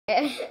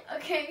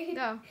Okay.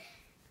 Go.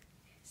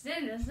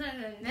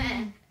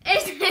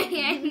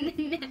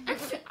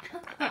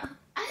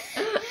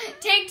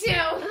 Take two.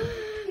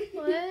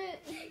 What?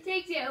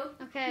 Take two.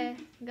 Okay,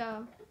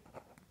 go.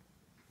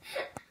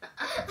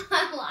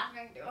 I'm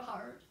laughing too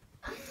hard.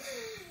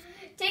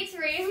 Take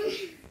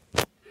three.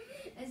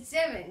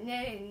 Seven.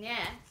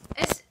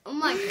 Oh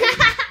my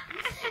god.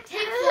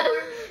 Take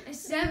four.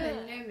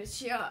 Seven.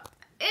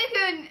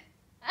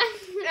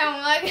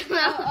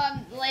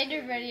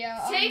 Later video.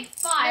 Take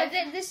five.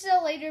 This is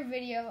a later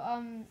video.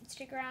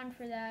 Stick around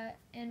for that,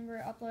 and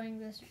we're uploading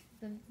this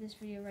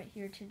video right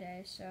here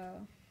today. So,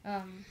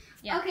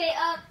 yeah. Okay.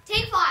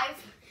 Take five.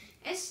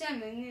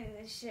 Seven.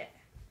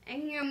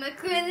 And you're my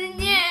cousin,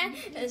 yeah.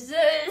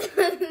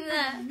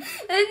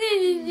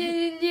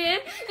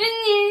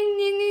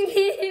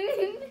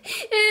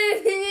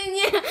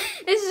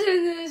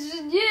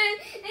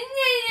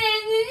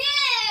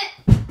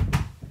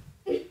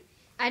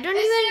 I don't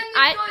even.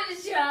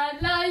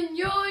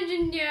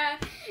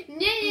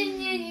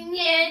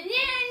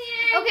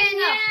 Okay,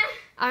 no.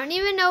 I don't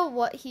even know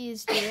what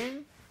he's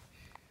doing.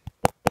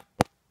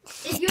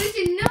 If you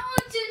should know,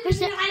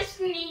 just ask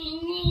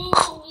me.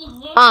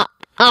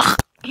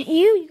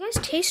 You guys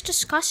taste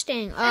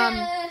disgusting.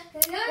 Well,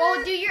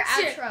 do your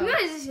outro.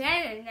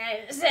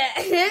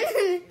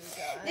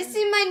 This is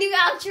my new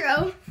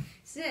outro.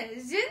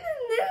 This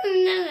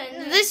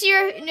is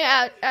your new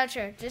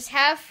outro. Just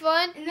have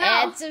fun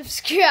and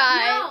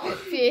subscribe. No.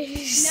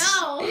 Peace.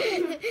 No.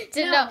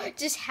 No,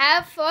 just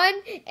have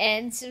fun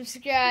and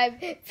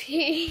subscribe.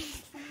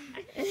 Peace.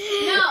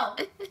 No.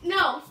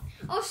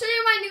 I'll show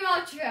you my new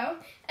outro.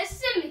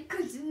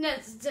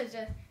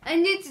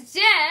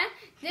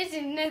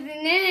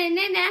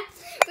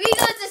 We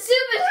go to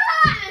Super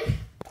High.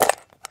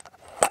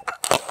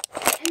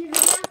 And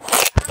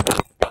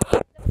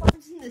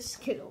the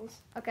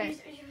Skittles. Okay.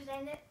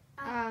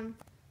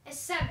 It's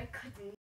 7.